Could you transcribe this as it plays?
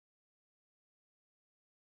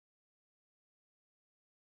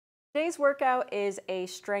Today's workout is a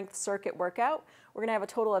strength circuit workout. We're going to have a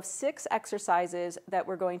total of 6 exercises that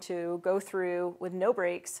we're going to go through with no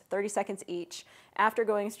breaks, 30 seconds each. After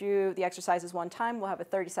going through the exercises one time, we'll have a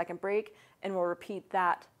 30-second break, and we'll repeat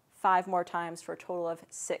that 5 more times for a total of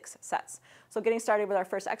 6 sets. So getting started with our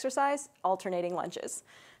first exercise, alternating lunges.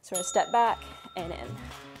 So we're going to step back and in.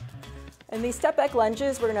 In these step back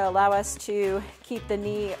lunges, we're going to allow us to keep the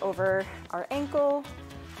knee over our ankle,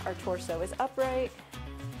 our torso is upright.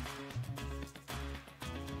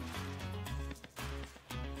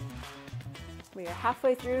 We are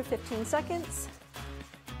halfway through 15 seconds.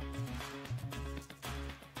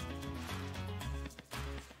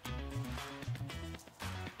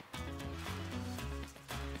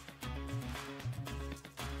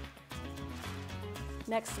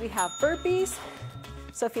 Next we have burpees.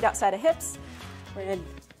 So feet outside of hips. We're going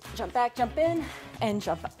to jump back, jump in, and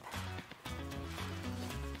jump up.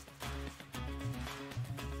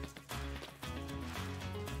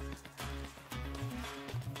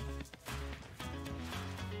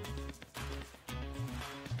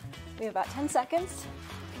 We have about 10 seconds.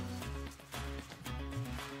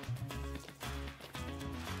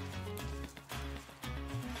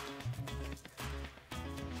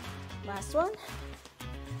 Last one.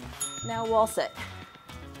 Now wall sit.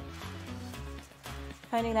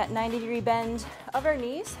 Finding that 90-degree bend of our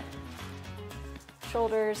knees,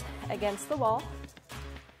 shoulders against the wall.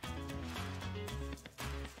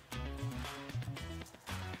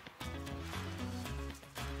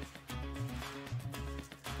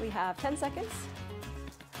 We have 10 seconds.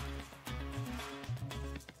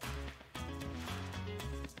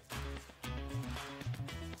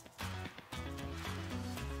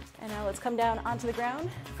 And now let's come down onto the ground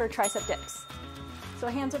for tricep dips. So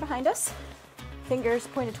hands are behind us, fingers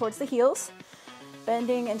pointed towards the heels,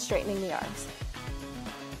 bending and straightening the arms.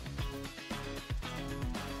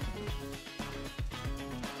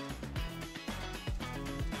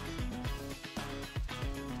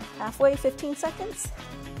 Halfway, 15 seconds.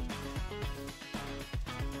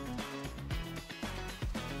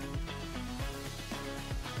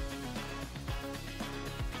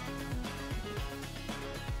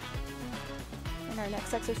 And our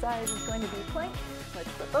next exercise is going to be plank. Let's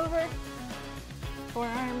flip over,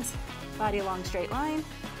 forearms, body along straight line.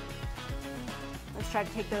 Let's try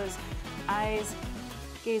to take those eyes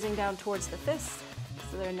gazing down towards the fists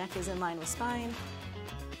so their neck is in line with spine.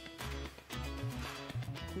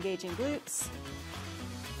 Engaging glutes,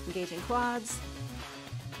 engaging quads.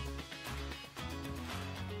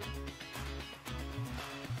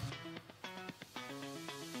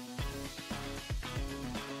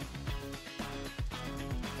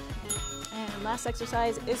 And last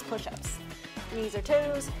exercise is push-ups. Knees or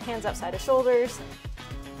toes, hands outside of shoulders.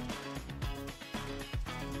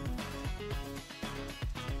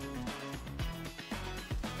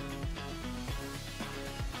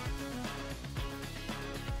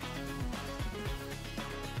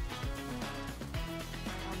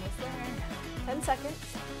 Almost there. 10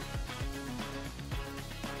 seconds.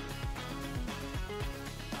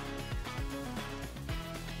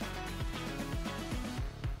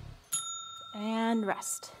 And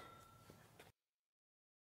rest.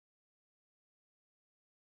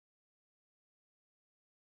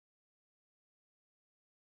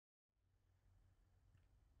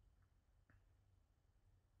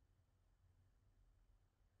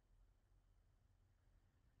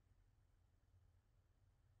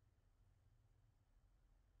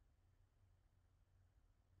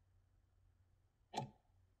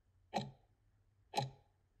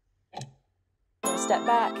 Step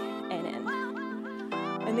back and in.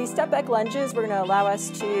 In these step back lunges, we're going to allow us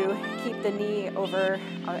to keep the knee over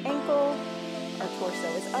our ankle, our torso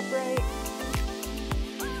is upright.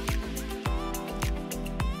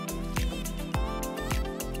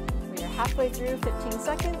 We are halfway through 15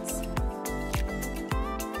 seconds.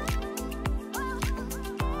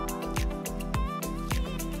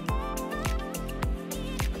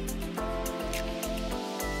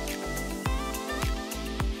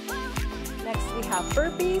 Next we have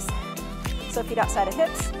burpees. So feet outside of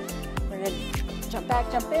hips. We're going to jump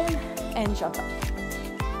back, jump in, and jump up.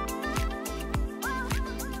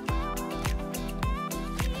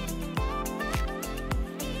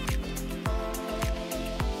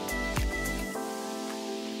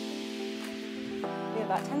 We have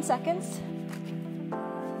about 10 seconds.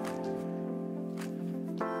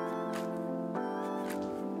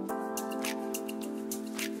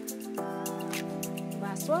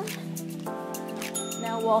 Last one.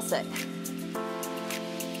 Now wall sit.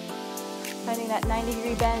 Finding that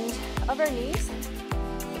 90-degree bend of our knees,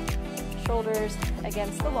 shoulders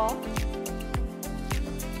against the wall.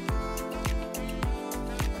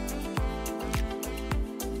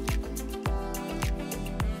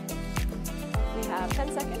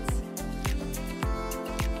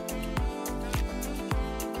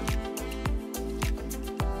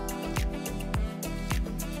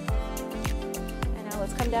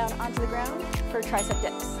 come down onto the ground for tricep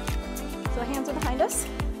dips. So hands are behind us,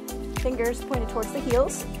 fingers pointed towards the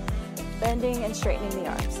heels, bending and straightening the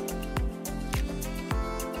arms.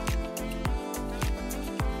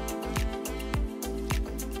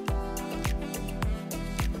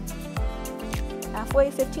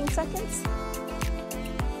 Halfway, 15 seconds.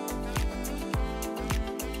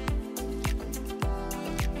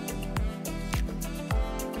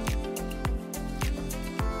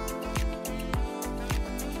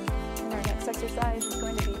 And our next exercise is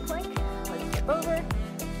going to be plank. Let's flip over.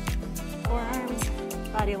 Forearms,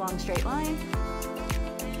 body along straight line.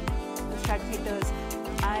 Let's try to take those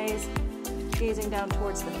eyes gazing down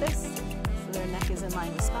towards the fists so their neck is in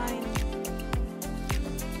line with spine.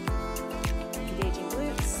 Engaging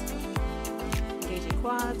glutes, engaging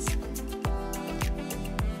quads.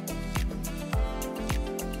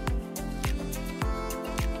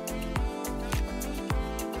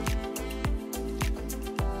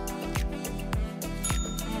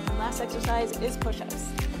 And last exercise is push-ups.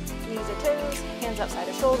 Knees or toes, hands outside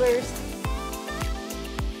of shoulders.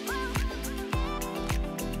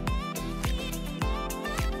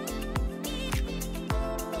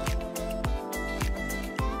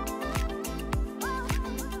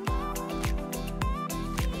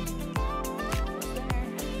 There,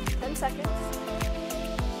 10 seconds.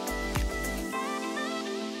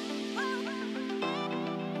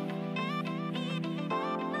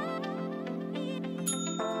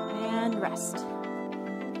 And rest.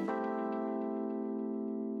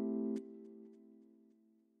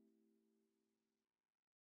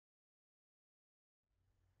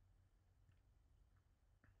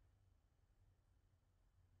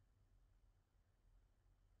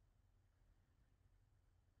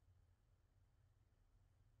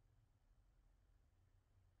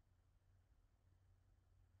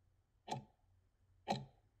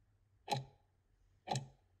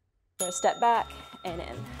 We're going to step back and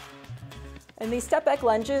in. In these step back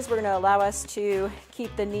lunges, we're going to allow us to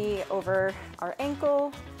keep the knee over our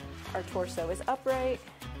ankle, our torso is upright.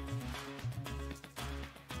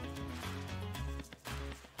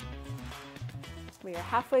 We are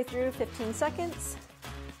halfway through, 15 seconds.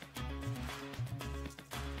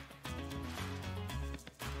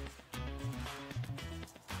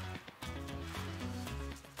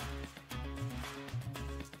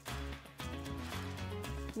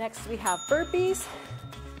 Next, we have burpees.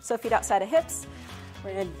 So feet outside of hips.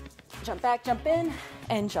 We're going to jump back, jump in,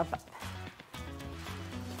 and jump up.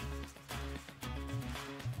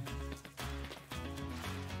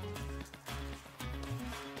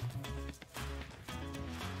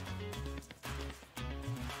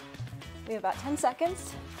 We have about 10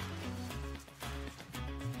 seconds.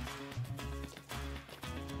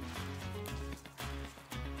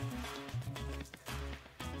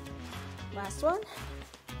 Last one.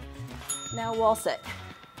 Now wall sit.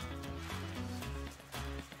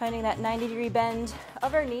 Finding that 90-degree bend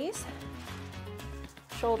of our knees,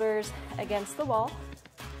 shoulders against the wall.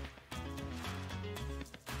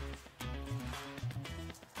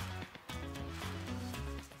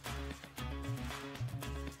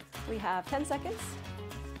 We have 10 seconds.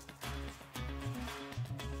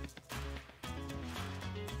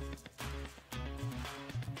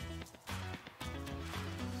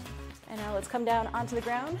 And now let's come down onto the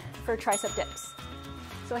ground for tricep dips.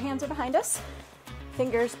 So hands are behind us,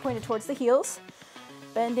 fingers pointed towards the heels,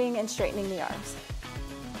 bending and straightening the arms.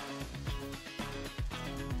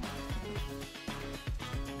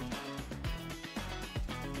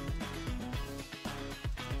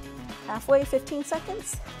 Halfway, 15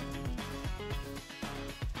 seconds.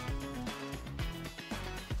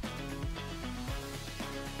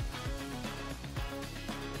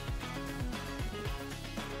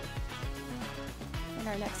 And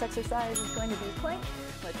our next exercise is going to be plank.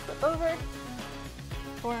 Let's flip over.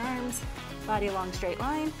 Forearms, body along straight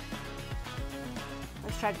line.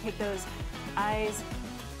 Let's try to take those eyes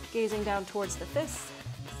gazing down towards the fists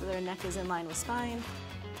so their neck is in line with spine.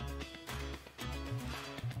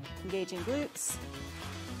 Engaging glutes,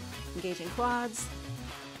 engaging quads.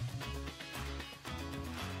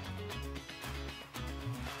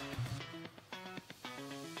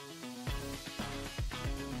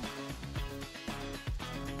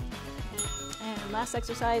 And last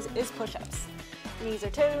exercise is push-ups. Knees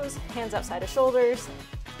or toes, hands outside of shoulders.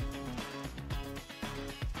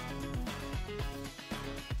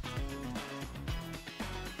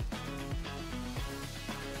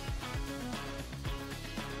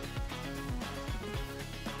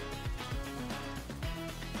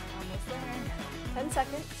 Almost there. 10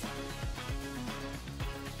 seconds.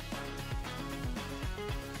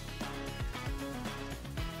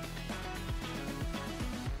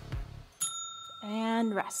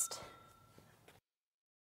 And rest.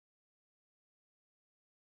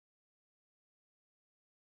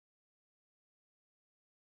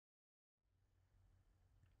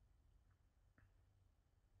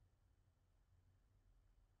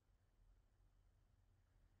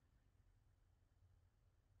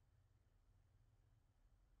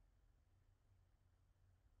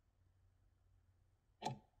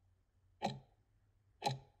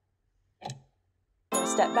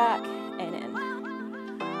 Step back and in.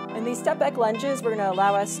 In these step back lunges, we're going to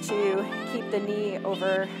allow us to keep the knee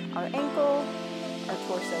over our ankle, our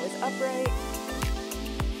torso is upright.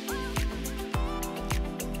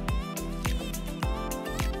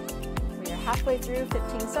 We are halfway through,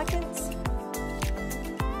 15 seconds.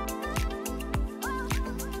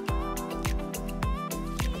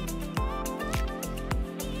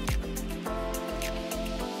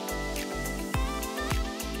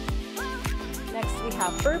 Next we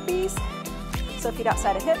have burpees. So feet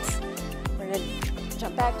outside of hips. We're going to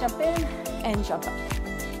jump back, jump in, and jump up.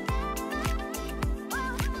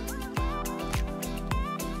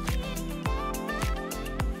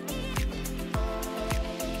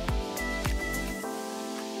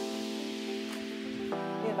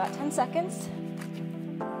 We have about 10 seconds.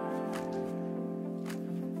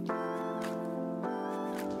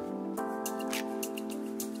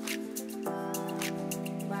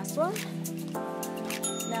 Last one.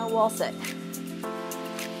 Now wall sit.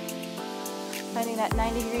 Finding that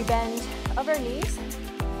 90-degree bend of our knees,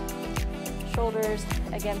 shoulders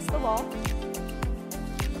against the wall.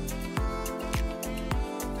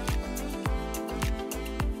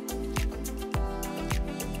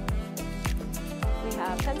 We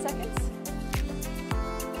have 10 seconds.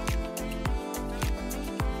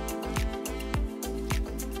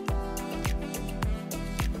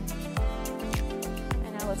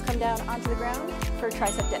 And now let's come down onto the ground for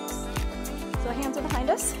tricep dips. So hands are behind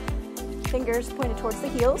us. Fingers pointed towards the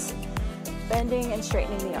heels, bending and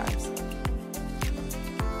straightening the arms.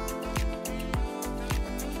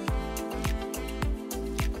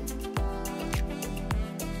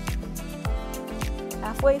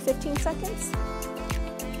 Halfway, 15 seconds.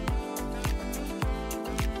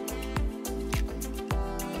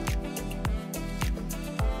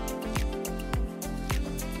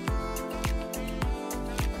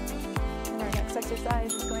 And our next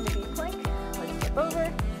exercise is going to be plank. Let's flip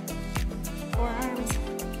over. Forearms,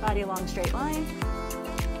 body along straight line.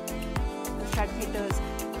 Let's try to take those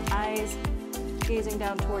eyes gazing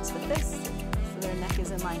down towards the fists so their neck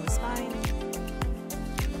is in line with spine.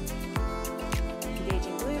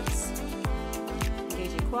 Engaging glutes,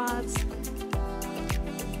 engaging quads.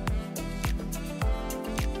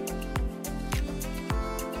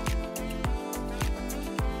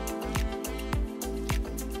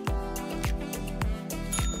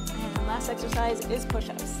 And last exercise is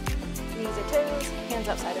push-ups. Knees or toes, hands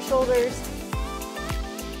outside of shoulders.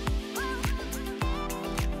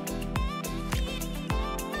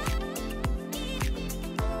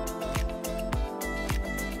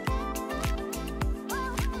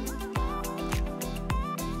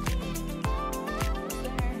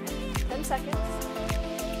 There. 10 seconds.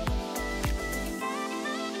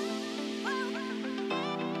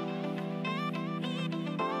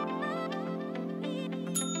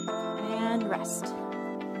 And rest.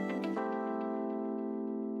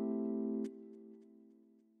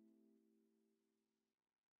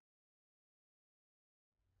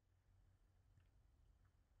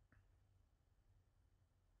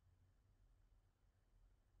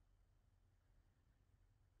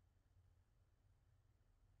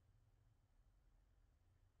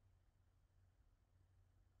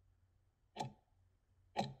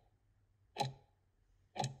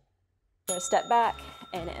 We're going to step back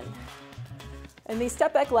and in. In these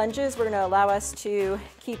step back lunges, we're going to allow us to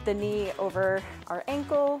keep the knee over our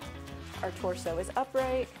ankle, our torso is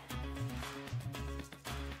upright.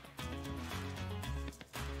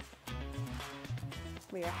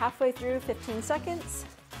 We are halfway through, 15 seconds.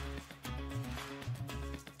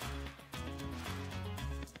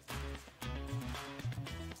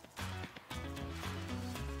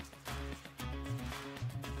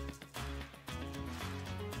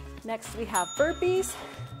 Next we have burpees.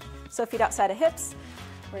 So feet outside of hips.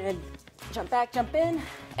 We're going to jump back, jump in,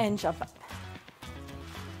 and jump up.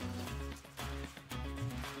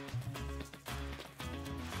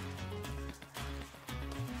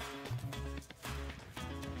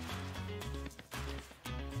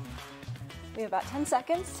 We have about 10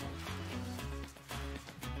 seconds.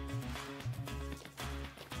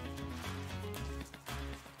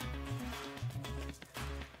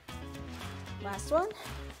 Last one.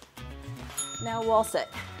 Now wall sit.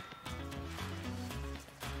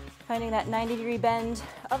 Finding that 90-degree bend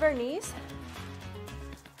of our knees,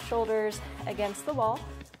 shoulders against the wall.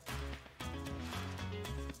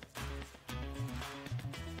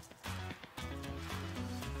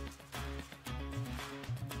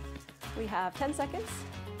 We have 10 seconds.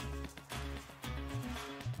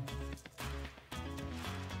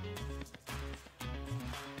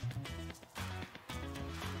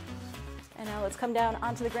 And now let's come down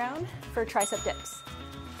onto the ground for tricep dips.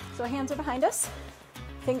 So hands are behind us,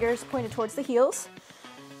 fingers pointed towards the heels,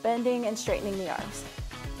 bending and straightening the arms.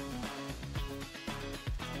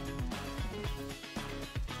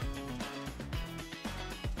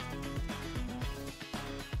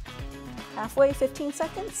 Halfway, 15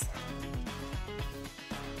 seconds.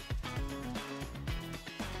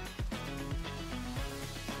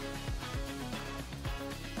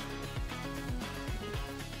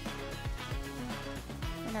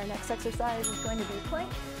 And our next exercise is going to be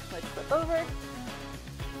plank. Let's flip over,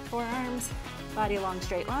 forearms, body along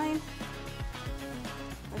straight line.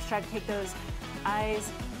 Let's try to take those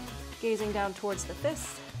eyes gazing down towards the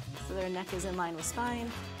fists so their neck is in line with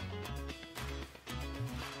spine.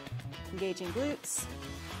 Engaging glutes,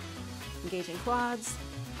 engaging quads.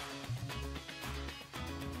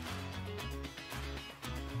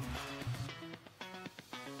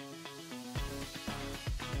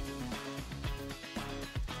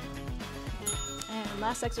 And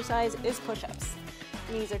last exercise is push-ups.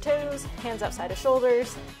 Knees or toes, hands outside of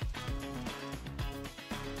shoulders.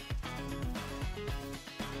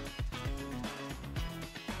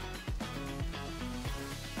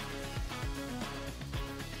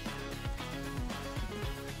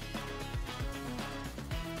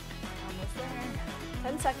 Almost there.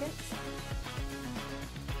 10 seconds.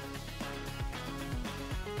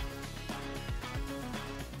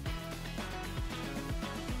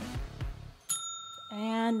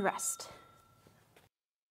 And rest.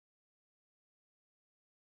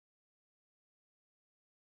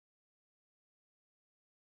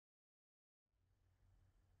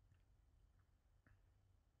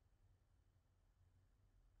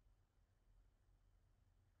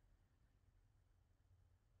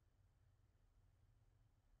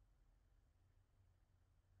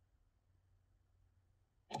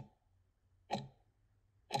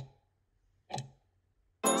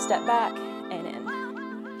 Step back and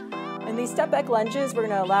in. In these step back lunges, we're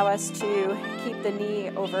going to allow us to keep the knee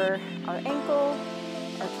over our ankle,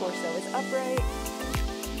 our torso is upright.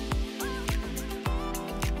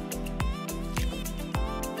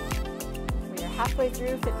 We are halfway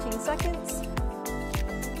through, 15 seconds.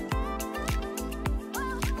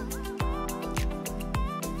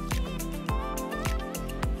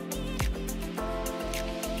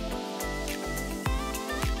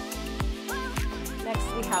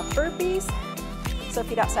 We have burpees, so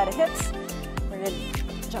feet outside of hips. We're going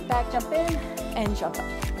to jump back, jump in, and jump up.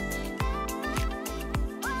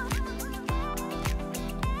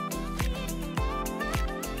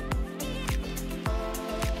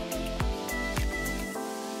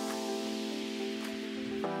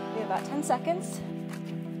 We have about 10 seconds.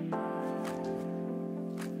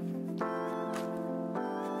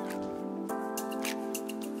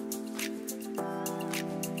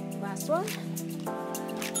 Last one.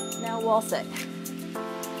 Now wall sit.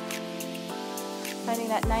 Finding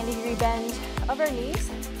that 90-degree bend of our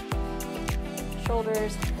knees,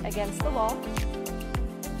 shoulders against the wall.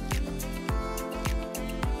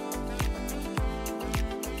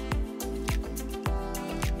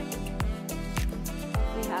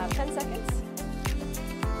 We have 10 seconds.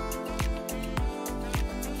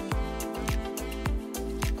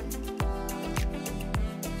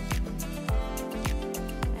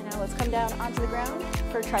 And now let's come down onto the ground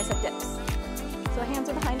for tricep dips. So hands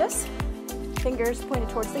are behind us, fingers pointed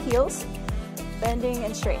towards the heels, bending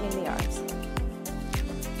and straightening the arms.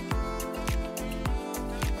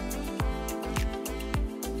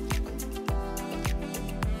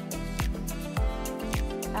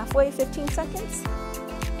 Halfway, 15 seconds.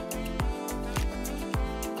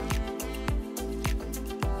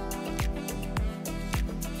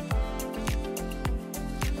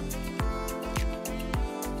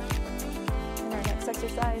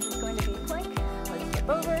 Exercise is going to be plank. Let's flip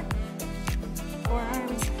over,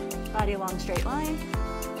 forearms, body along straight line.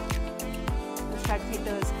 Let's try to take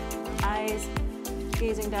those eyes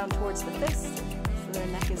gazing down towards the fists so their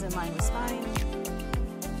neck is in line with spine.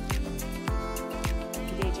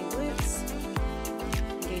 Engaging glutes,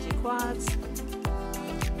 engaging quads.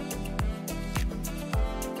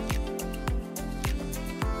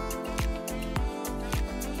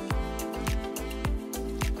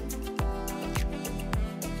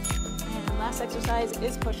 Last exercise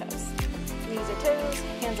is push-ups. Knees knees or toes,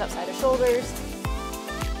 hands outside of shoulders.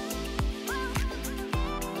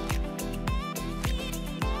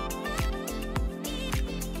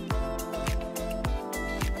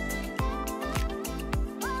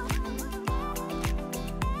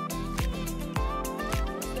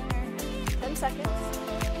 There. 10 seconds.